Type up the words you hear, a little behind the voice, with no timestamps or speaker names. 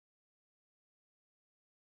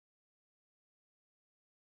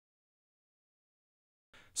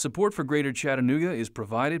Support for Greater Chattanooga is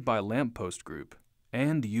provided by Lamppost Group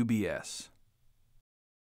and UBS.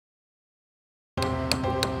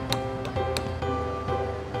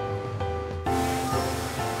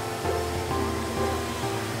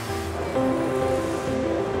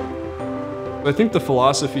 I think the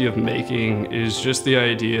philosophy of making is just the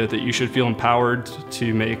idea that you should feel empowered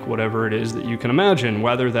to make whatever it is that you can imagine,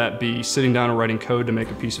 whether that be sitting down and writing code to make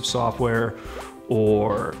a piece of software,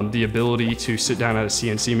 or the ability to sit down at a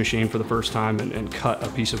CNC machine for the first time and cut a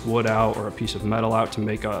piece of wood out or a piece of metal out to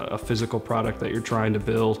make a physical product that you're trying to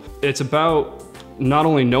build. It's about not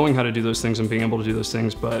only knowing how to do those things and being able to do those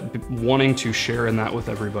things, but wanting to share in that with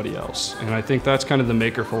everybody else. And I think that's kind of the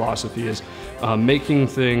maker philosophy, is making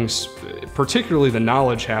things, particularly the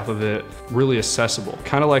knowledge half of it, really accessible.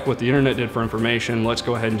 Kind of like what the internet did for information, let's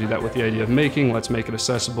go ahead and do that with the idea of making. Let's make it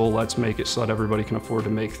accessible. Let's make it so that everybody can afford to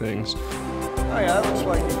make things. Oh yeah, that looks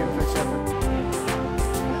like you can fix something.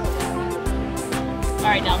 All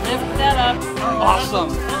right, now lift that up. Awesome.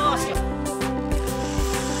 Awesome.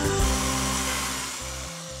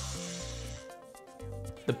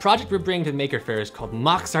 The project we're bringing to Maker Faire is called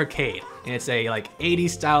Mox Arcade, and it's a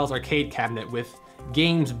 80s styles arcade cabinet with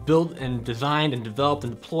games built and designed and developed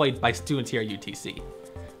and deployed by students here at UTC.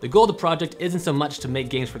 The goal of the project isn't so much to make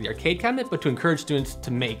games for the arcade cabinet, but to encourage students to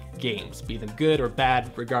make games, be them good or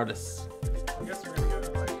bad, regardless.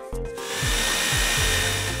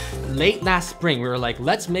 Late last spring, we were like,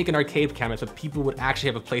 let's make an arcade cabinet so people would actually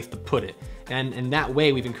have a place to put it. And in that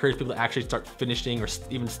way, we've encouraged people to actually start finishing or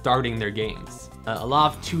even starting their games. A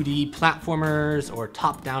lot of 2D platformers or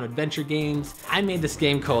top-down adventure games. I made this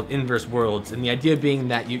game called Inverse Worlds, and the idea being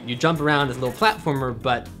that you jump around as a little platformer,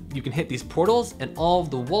 but you can hit these portals, and all of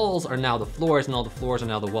the walls are now the floors, and all the floors are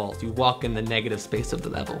now the walls. You walk in the negative space of the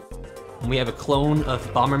level. And we have a clone of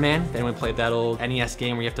Bomberman. If anyone played that old NES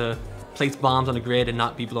game where you have to place bombs on a grid and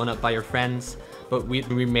not be blown up by your friends, but we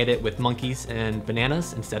made it with monkeys and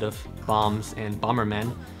bananas instead of bombs and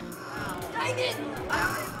Bombermen. Dang it!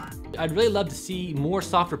 I'd really love to see more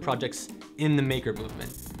software projects in the maker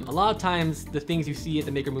movement. A lot of times, the things you see at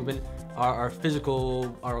the maker movement are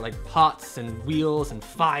physical, are like pots and wheels and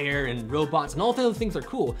fire and robots, and all those things are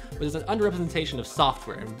cool, but there's an underrepresentation of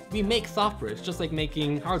software. And we make software, it's just like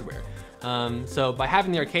making hardware. So by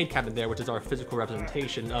having the arcade cabinet there, which is our physical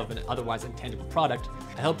representation of an otherwise intangible product,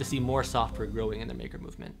 I hope to see more software growing in the maker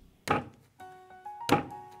movement.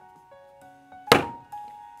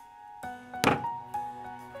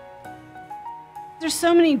 There's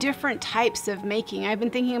so many different types of making. I've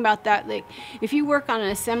been thinking about that. Like, if you work on an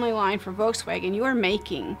assembly line for Volkswagen, you are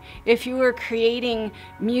making. If you are creating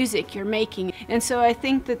music, you're making. And so I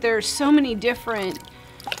think that there are so many different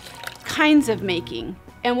kinds of making.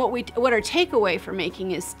 And what our takeaway for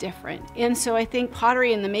making is different. And so I think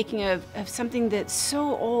pottery and the making of something that's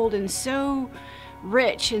so old and so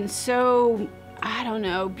rich and so, I don't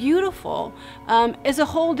know, beautiful, is a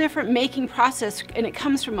whole different making process, and it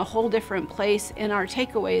comes from a whole different place, and our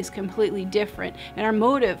takeaway is completely different, and our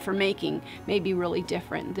motive for making may be really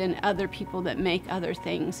different than other people that make other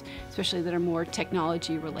things, especially that are more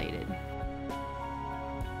technology related.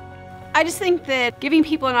 I just think that giving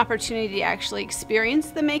people an opportunity to actually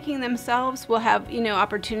experience the making themselves, will have,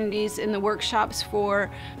 opportunities in the workshops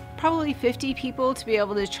for probably 50 people to be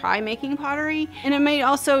able to try making pottery. And it may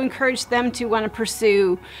also encourage them to want to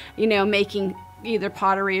pursue, making either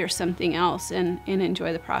pottery or something else and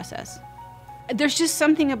enjoy the process. There's just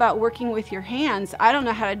something about working with your hands, I don't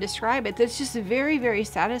know how to describe it, that's just very, very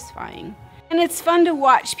satisfying. And it's fun to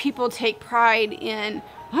watch people take pride in,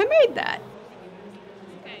 I made that.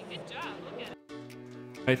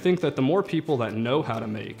 I think that the more people that know how to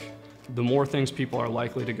make, the more things people are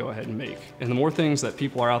likely to go ahead and make. And the more things that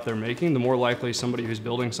people are out there making, the more likely somebody who's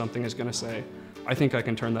building something is going to say, I think I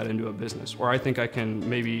can turn that into a business, or I think I can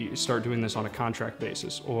maybe start doing this on a contract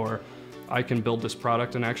basis, or I can build this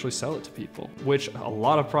product and actually sell it to people, which a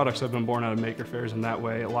lot of products have been born out of Maker Faires in that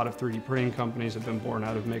way. A lot of 3D printing companies have been born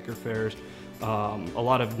out of Maker Faires. A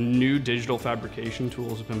lot of new digital fabrication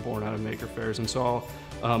tools have been born out of Maker Faires. And so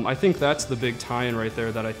I think that's the big tie-in right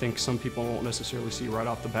there that I think some people won't necessarily see right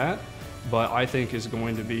off the bat, but I think is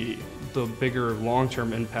going to be the bigger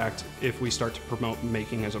long-term impact if we start to promote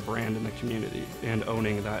making as a brand in the community and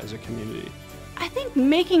owning that as a community. I think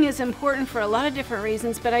making is important for a lot of different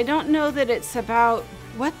reasons, but I don't know that it's about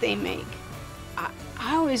what they make.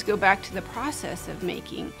 I always go back to the process of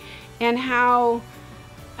making and how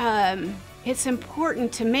it's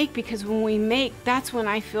important to make, because when we make, that's when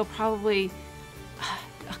I feel probably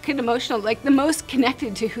kind of emotional, like the most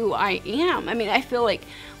connected to who I am. I mean, I feel like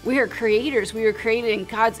we are creators. We were created in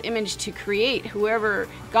God's image to create whoever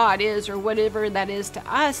God is or whatever that is to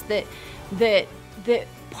us, that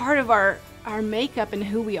part of our makeup and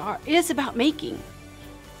who we are is about making.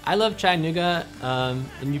 I love Chattanooga,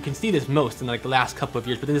 and you can see this most in like the last couple of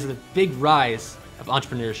years, but there's a big rise of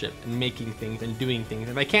entrepreneurship and making things and doing things.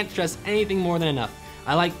 And I can't stress anything more than enough,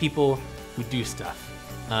 I like people who do stuff.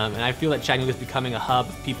 And I feel that Chattanooga is becoming a hub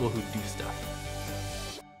of people who do stuff.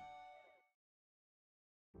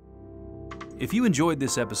 If you enjoyed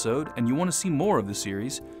this episode and you want to see more of the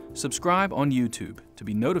series, subscribe on YouTube to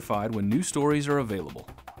be notified when new stories are available.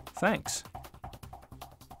 Thanks.